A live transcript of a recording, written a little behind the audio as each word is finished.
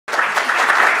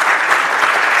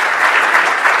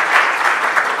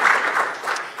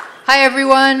Hi,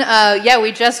 everyone. Yeah,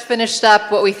 we just finished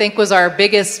up what we think was our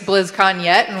biggest BlizzCon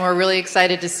yet, and we're really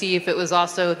excited to see if it was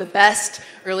also the best.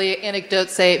 Early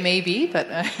anecdotes say it may be, but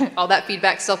all that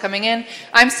feedback's still coming in.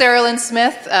 I'm Saralyn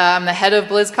Smith. I'm the head of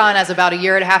BlizzCon as about a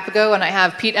year and a half ago, and I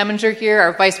have Pete Emminger here,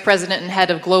 our vice president and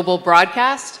head of global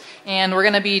broadcast, and we're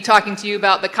going to be talking to you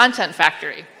about the Content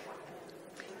Factory.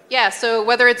 Yeah, so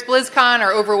whether it's BlizzCon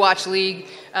or Overwatch League,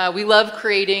 we love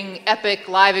creating epic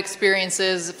live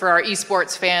experiences for our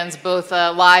esports fans, both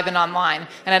live and online.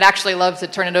 And I'd actually love to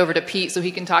turn it over to Pete so he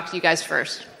can talk to you guys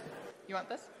first. You want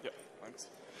this? Yeah, thanks.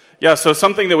 Yeah, so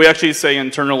something that we actually say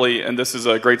internally, and this is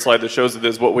a great slide that shows it,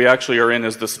 is what we actually are in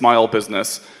is the smile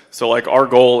business. So like our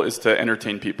goal is to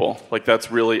entertain people. Like that's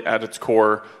really at its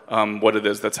core what it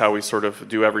is. That's how we sort of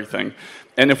do everything.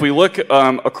 And if we look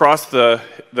across the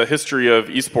history of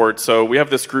esports, so we have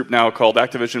this group now called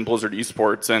Activision Blizzard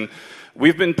Esports, and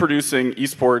we've been producing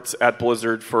esports at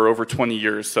Blizzard for over 20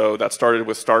 years. So that started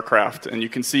with StarCraft, and you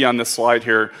can see on this slide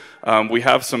here, we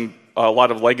have a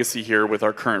lot of legacy here with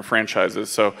our current franchises.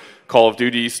 So Call of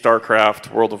Duty,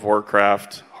 StarCraft, World of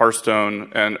Warcraft,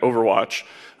 Hearthstone, and Overwatch.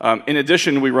 In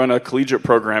addition, we run a collegiate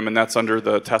program, and that's under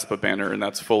the TESPA banner, and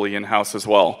that's fully in-house as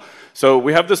well. So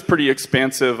we have this pretty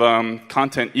expansive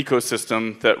content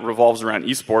ecosystem that revolves around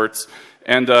esports.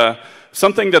 And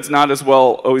something that's not as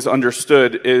well always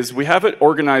understood is we have it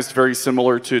organized very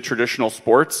similar to traditional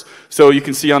sports. So you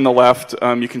can see on the left,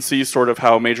 you can see sort of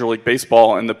how Major League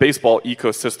Baseball and the baseball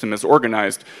ecosystem is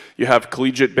organized. You have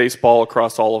collegiate baseball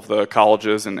across all of the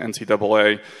colleges and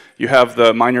NCAA. You have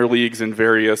the minor leagues and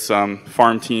various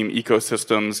farm team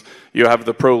ecosystems. You have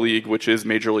the Pro League, which is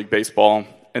Major League Baseball.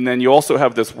 And then you also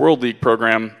have this World League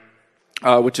program,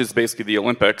 which is basically the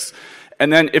Olympics.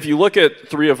 And then if you look at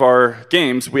 3 of our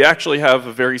games, we actually have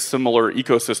a very similar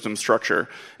ecosystem structure.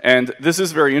 And this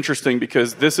is very interesting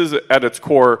because this is at its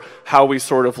core how we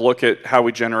sort of look at how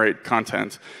we generate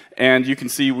content. And you can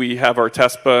see we have our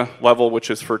TESPA level, which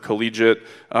is for collegiate.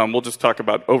 We'll just talk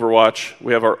about Overwatch.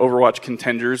 We have our Overwatch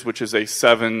Contenders, which is a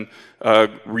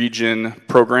 7-region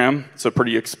program. It's a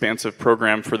pretty expansive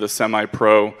program for the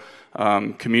semi-pro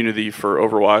community for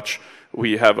Overwatch.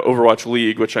 We have Overwatch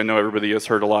League, which I know everybody has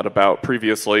heard a lot about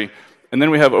previously. And then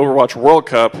we have Overwatch World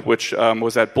Cup, which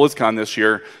was at BlizzCon this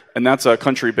year, and that's a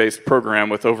country-based program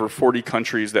with over 40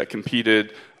 countries that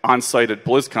competed on-site at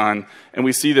BlizzCon. And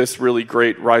we see this really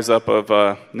great rise up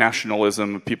of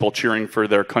nationalism, people cheering for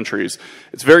their countries.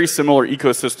 It's a very similar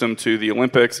ecosystem to the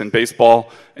Olympics and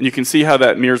baseball, and you can see how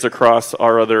that mirrors across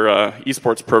our other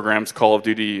esports programs, Call of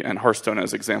Duty and Hearthstone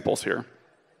as examples here.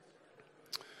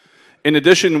 In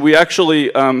addition, we actually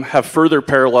have further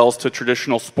parallels to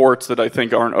traditional sports that I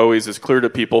think aren't always as clear to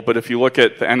people, but if you look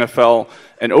at the NFL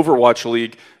and Overwatch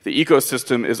League, the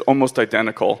ecosystem is almost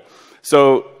identical.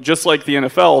 So just like the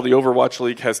NFL, the Overwatch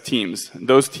League has teams.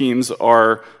 Those teams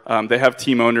are, they have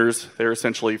team owners, they're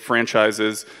essentially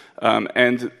franchises,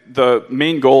 and the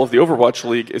main goal of the Overwatch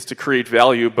League is to create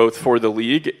value both for the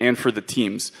league and for the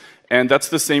teams. And that's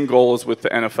the same goal as with the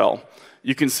NFL.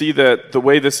 You can see that the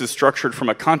way this is structured from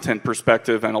a content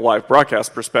perspective and a live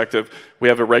broadcast perspective, we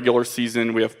have a regular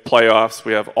season, we have playoffs,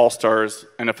 we have All-Stars,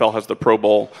 NFL has the Pro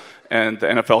Bowl, and the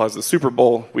NFL has the Super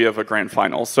Bowl, we have a grand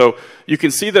final. So you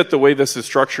can see that the way this is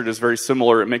structured is very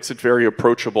similar. It makes it very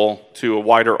approachable to a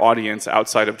wider audience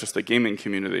outside of just the gaming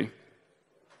community.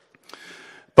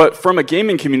 But from a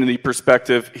gaming community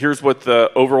perspective, here's what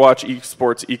the Overwatch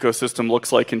esports ecosystem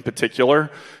looks like in particular.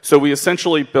 So we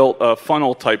essentially built a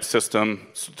funnel type system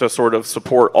to sort of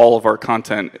support all of our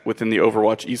content within the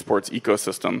Overwatch esports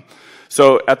ecosystem.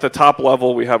 So at the top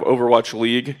level, we have Overwatch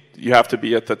League. You have to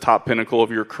be at the top pinnacle of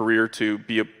your career to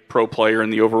be a pro player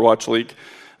in the Overwatch League.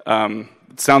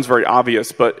 It sounds very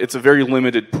obvious, but it's a very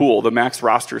limited pool. The max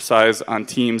roster size on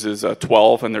teams is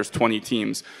 12, and there's 20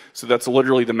 teams. So that's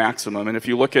literally the maximum. And if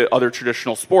you look at other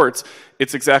traditional sports,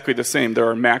 it's exactly the same. There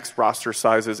are max roster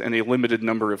sizes and a limited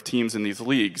number of teams in these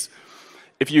leagues.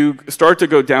 If you start to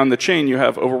go down the chain, you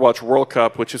have Overwatch World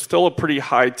Cup, which is still a pretty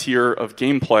high tier of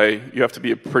gameplay. You have to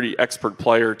be a pretty expert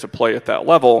player to play at that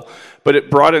level, but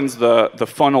it broadens the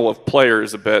funnel of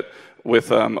players a bit, with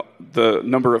the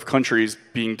number of countries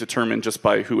being determined just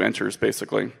by who enters,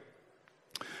 basically.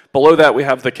 Below that, we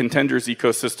have the Contenders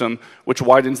ecosystem, which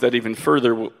widens that even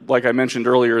further. Like I mentioned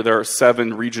earlier, there are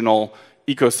 7 regional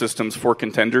ecosystems for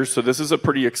Contenders, so this is a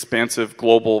pretty expansive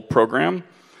global program.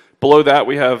 Below that,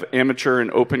 we have amateur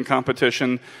and open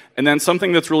competition. And then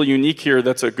something that's really unique here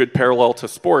that's a good parallel to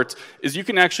sports is you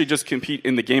can actually just compete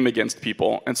in the game against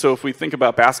people. And so if we think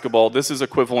about basketball, this is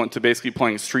equivalent to basically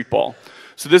playing street ball.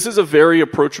 So this is a very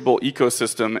approachable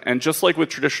ecosystem, and just like with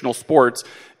traditional sports,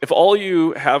 if all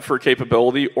you have for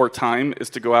capability or time is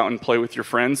to go out and play with your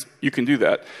friends, you can do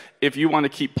that. If you want to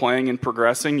keep playing and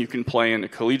progressing, you can play in a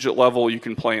collegiate level, you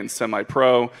can play in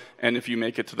semi-pro, and if you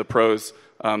make it to the pros,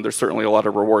 there's certainly a lot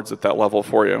of rewards at that level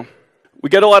for you. We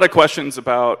get a lot of questions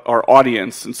about our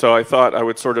audience, and so I thought I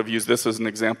would sort of use this as an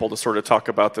example to sort of talk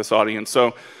about this audience.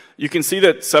 So you can see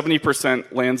that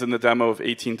 70% lands in the demo of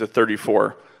 18 to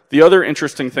 34. The other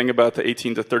interesting thing about the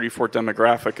 18 to 34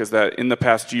 demographic is that in the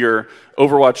past year,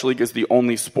 Overwatch League is the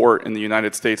only sport in the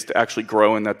United States to actually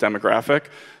grow in that demographic.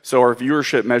 So our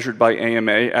viewership measured by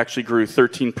AMA actually grew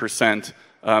 13%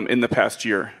 in the past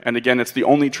year. And again, it's the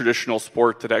only traditional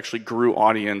sport that actually grew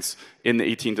audience in the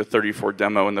 18 to 34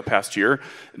 demo in the past year.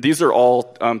 These are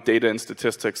all data and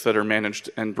statistics that are managed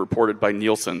and reported by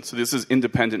Nielsen. So this is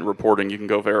independent reporting. You can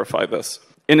go verify this.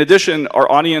 In addition,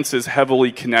 our audience is heavily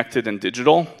connected and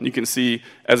digital. You can see,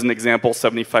 as an example,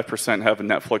 75% have a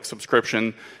Netflix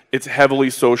subscription. It's heavily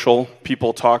social.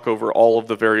 People talk over all of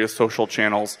the various social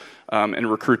channels and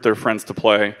recruit their friends to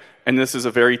play. And this is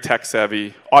a very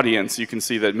tech-savvy audience. You can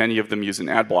see that many of them use an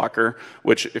ad blocker,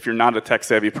 which if you're not a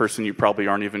tech-savvy person, you probably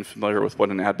aren't even familiar with what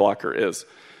an ad blocker is.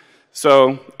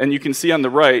 So, and you can see on the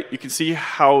right, you can see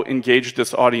how engaged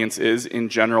this audience is in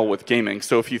general with gaming.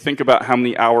 So if you think about how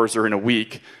many hours are in a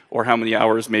week, or how many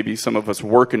hours maybe some of us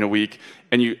work in a week,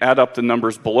 and you add up the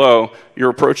numbers below, you're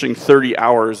approaching 30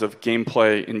 hours of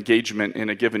gameplay engagement in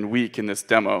a given week in this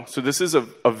demo. So this is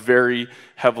a very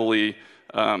heavily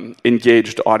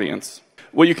engaged audience.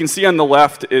 What you can see on the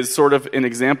left is sort of an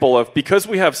example of, because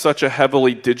we have such a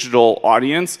heavily digital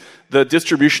audience, the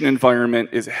distribution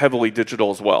environment is heavily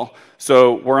digital as well.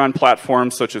 So we're on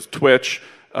platforms such as Twitch,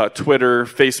 Twitter,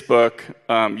 Facebook,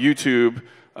 YouTube.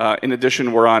 In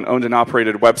addition, we're on owned and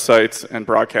operated websites and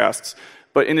broadcasts.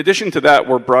 But in addition to that,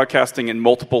 we're broadcasting in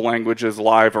multiple languages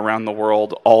live around the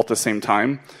world all at the same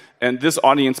time. And this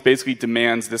audience basically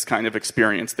demands this kind of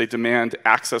experience. They demand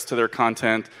access to their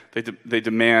content. They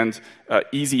demand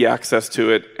easy access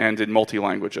to it and in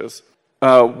multi-languages.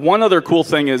 One other cool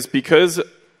thing is, because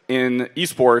in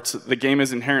esports, the game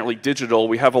is inherently digital,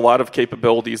 we have a lot of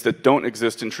capabilities that don't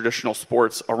exist in traditional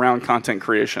sports around content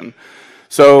creation.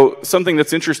 So something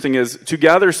that's interesting is, to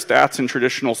gather stats in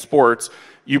traditional sports,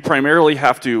 you primarily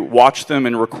have to watch them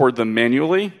and record them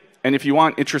manually. And if you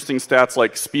want interesting stats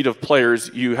like speed of players,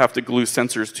 you have to glue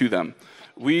sensors to them.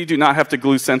 We do not have to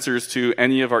glue sensors to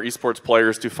any of our esports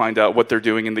players to find out what they're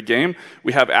doing in the game.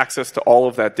 We have access to all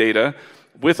of that data.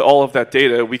 With all of that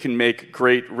data, we can make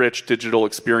great, rich digital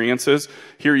experiences.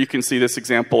 Here you can see this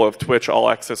example of Twitch All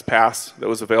Access Pass that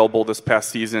was available this past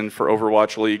season for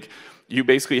Overwatch League. You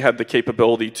basically had the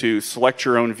capability to select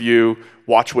your own view,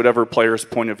 watch whatever player's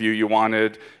point of view you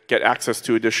wanted, get access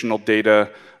to additional data.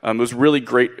 It was a really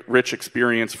great, rich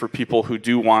experience for people who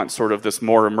do want sort of this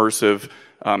more immersive,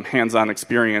 hands-on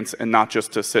experience, and not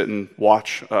just to sit and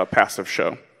watch a passive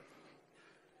show.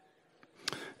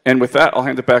 And with that, I'll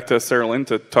hand it back to Saralyn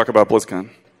to talk about BlizzCon.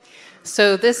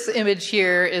 So this image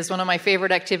here is one of my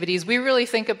favorite activities. We really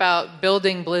think about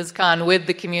building BlizzCon with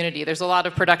the community. There's a lot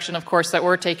of production, of course, that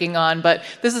we're taking on, but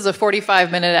this is a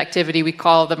 45-minute activity we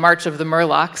call the March of the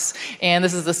Murlocs, and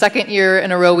this is the second year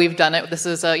in a row we've done it. This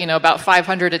is about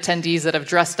 500 attendees that have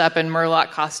dressed up in Murloc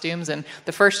costumes, and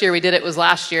the first year we did it was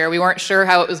last year. We weren't sure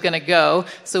how it was going to go,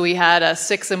 so we had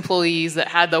 6 employees that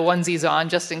had the onesies on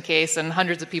just in case, and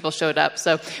hundreds of people showed up.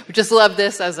 So we just love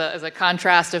this as a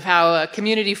contrast of how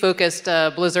community-focused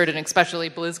Blizzard and especially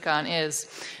BlizzCon is.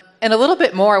 And a little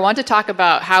bit more, I want to talk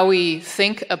about how we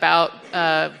think about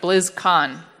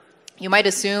BlizzCon. You might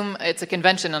assume it's a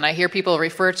convention, and I hear people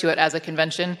refer to it as a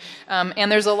convention.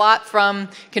 And there's a lot from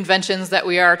conventions that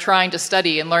we are trying to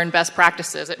study and learn best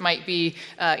practices. It might be,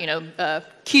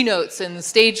 keynotes and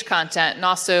stage content, and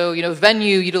also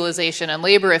venue utilization and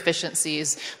labor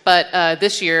efficiencies. But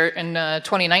this year in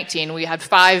 2019, we had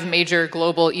 5 major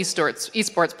global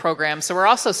esports programs. So we're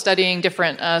also studying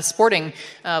different sporting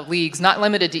leagues, not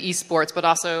limited to esports, but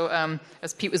also,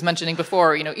 as Pete was mentioning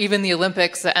before, even the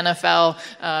Olympics, the NFL,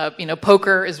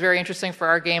 poker is very interesting for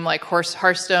our game, like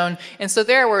Hearthstone. And so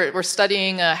there we're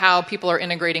studying how people are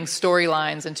integrating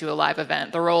storylines into a live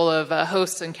event, the role of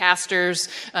hosts and casters,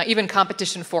 even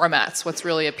competition formats, what's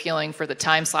really appealing for the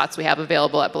time slots we have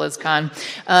available at BlizzCon.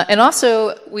 And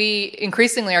also, we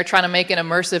increasingly are trying to make an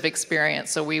immersive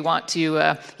experience. So we want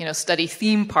to, study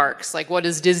theme parks, like what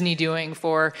is Disney doing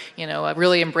for,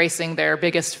 really embracing their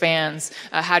biggest fans?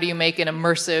 How do you make an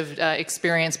immersive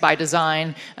experience by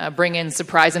design, bring in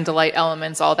surprise and delight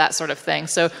elements, all that sort of thing.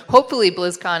 So hopefully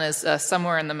BlizzCon is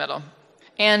somewhere in the middle.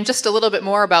 And just a little bit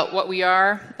more about what we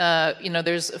are.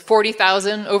 There's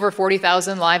over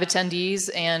 40,000 live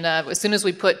attendees, and as soon as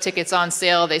we put tickets on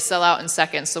sale, they sell out in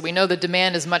seconds. So we know the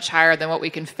demand is much higher than what we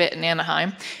can fit in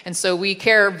Anaheim. And so we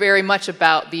care very much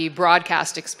about the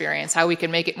broadcast experience, how we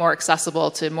can make it more accessible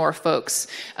to more folks.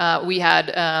 We had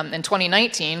in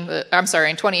 2018,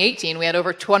 we had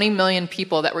over 20 million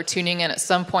people that were tuning in at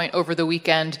some point over the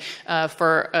weekend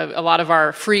for a lot of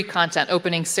our free content.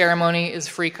 Opening ceremony is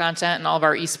free content, and all of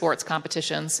our esports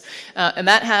competitions. And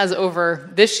that has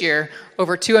this year,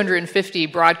 over 250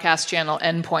 broadcast channel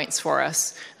endpoints for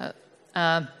us.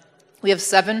 We have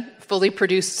 7 fully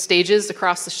produced stages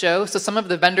across the show. So some of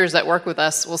the vendors that work with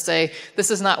us will say,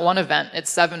 this is not one event, it's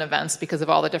 7 events because of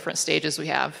all the different stages we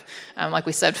have. Like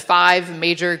we said, 5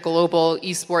 major global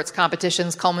esports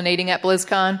competitions culminating at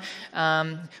BlizzCon.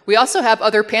 We also have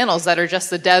other panels that are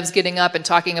just the devs getting up and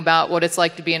talking about what it's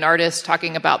like to be an artist,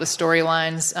 talking about the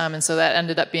storylines. And so that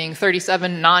ended up being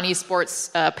 37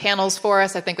 non-esports panels for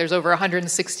us. I think there's over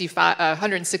 160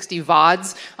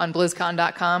 VODs on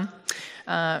BlizzCon.com.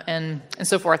 And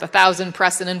so forth. 1,000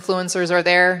 press and influencers are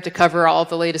there to cover all of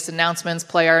the latest announcements,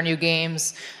 play our new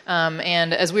games.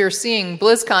 And as we were seeing,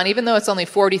 BlizzCon, even though it's only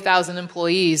 40,000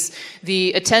 employees,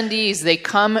 the attendees, they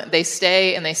come, they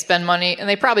stay, and they spend money, and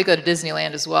they probably go to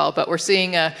Disneyland as well. But we're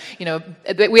seeing,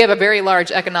 we have a very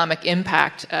large economic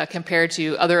impact compared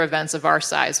to other events of our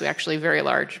size. We're actually very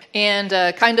large. And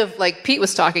kind of like Pete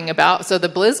was talking about, so the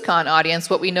BlizzCon audience,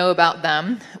 what we know about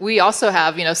them, we also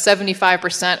have,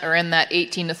 75% are in that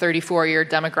 18 to 34 year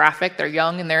demographic. They're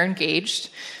young and they're engaged.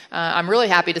 I'm really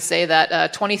happy to say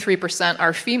that 23%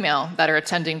 are female that are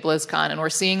attending BlizzCon, and we're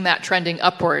seeing that trending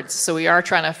upwards. So we are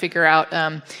trying to figure out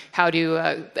how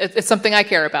to, it's something I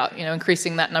care about,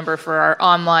 increasing that number for our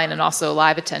online and also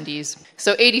live attendees.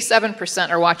 So 87%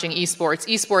 are watching esports.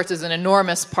 Esports is an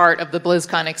enormous part of the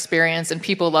BlizzCon experience, and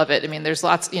people love it. I mean, there's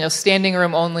lots, standing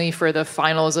room only for the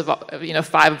finals of,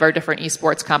 5 of our different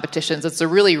esports competitions. It's a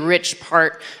really rich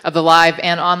part of the live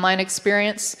and online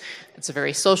experience. It's a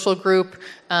very social group.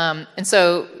 And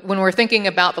so when we're thinking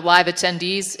about the live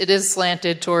attendees, it is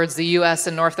slanted towards the US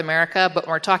and North America, but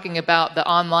when we're talking about the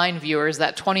online viewers,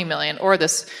 that 20 million, or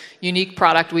this unique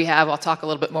product we have, I'll talk a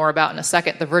little bit more about in a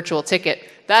second, the virtual ticket,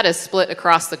 that is split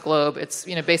across the globe. It's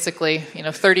basically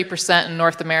 30% in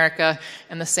North America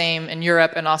and the same in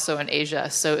Europe and also in Asia.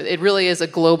 So it really is a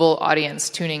global audience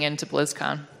tuning into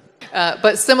BlizzCon.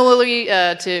 But similarly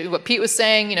to what Pete was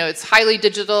saying, it's highly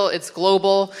digital, it's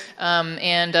global,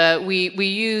 and we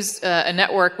use a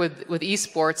network with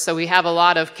esports. So we have a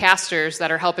lot of casters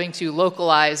that are helping to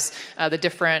localize the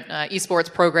different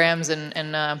esports programs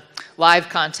and live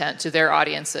content to their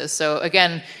audiences. So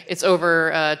again, it's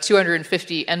over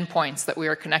 250 endpoints that we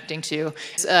are connecting to.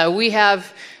 We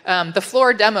have the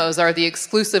floor demos are the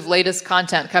exclusive latest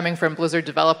content coming from Blizzard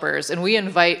developers, and we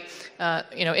invite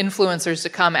influencers to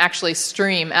come actually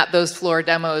stream at those floor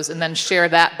demos and then share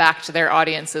that back to their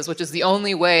audiences, which is the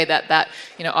only way that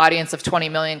audience of 20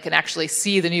 million can actually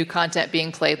see the new content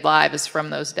being played live is from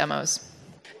those demos.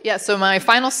 Yeah, so my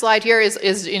final slide here is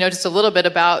just a little bit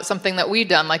about something that we've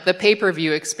done, like the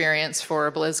pay-per-view experience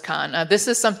for BlizzCon. This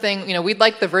is something, we'd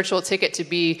like the virtual ticket to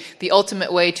be the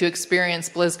ultimate way to experience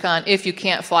BlizzCon if you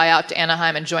can't fly out to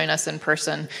Anaheim and join us in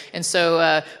person. And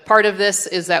so part of this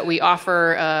is that we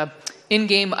offer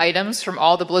in-game items from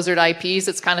all the Blizzard IPs.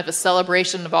 It's kind of a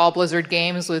celebration of all Blizzard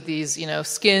games with these,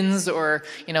 skins or,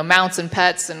 mounts and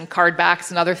pets and card backs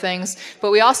and other things.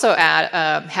 But we also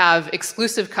have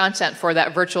exclusive content for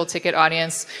that virtual ticket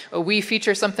audience. We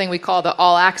feature something we call the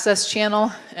All Access channel.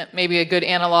 Maybe a good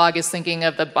analog is thinking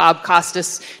of the Bob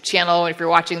Costas channel if you're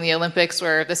watching the Olympics,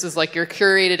 where this is like your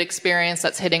curated experience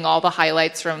that's hitting all the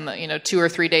highlights from the, 2 or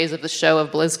 3 days of the show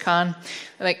of BlizzCon.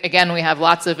 Again, we have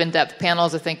lots of in-depth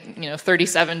panels. I think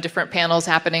 37 different panels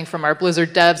happening from our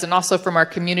Blizzard devs and also from our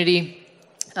community.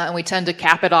 And we tend to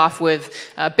cap it off with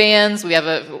bands. We have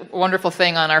a wonderful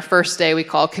thing on our first day we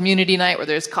call Community Night, where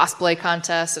there's cosplay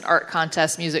contests and art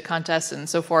contests, music contests, and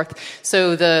so forth.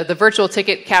 So the virtual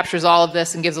ticket captures all of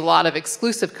this and gives a lot of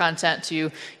exclusive content to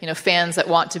fans that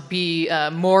want to be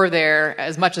more there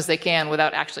as much as they can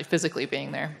without actually physically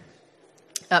being there.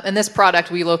 And this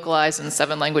product we localize in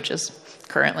 7 languages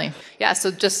currently. Yeah, so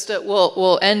just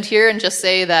we'll end here and just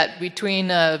say that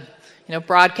between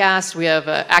broadcast, we have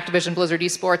Activision, Blizzard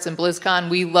Esports, and BlizzCon.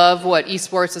 We love what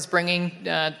esports is bringing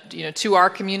to our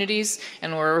communities,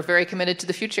 and we're very committed to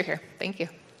the future here. Thank you.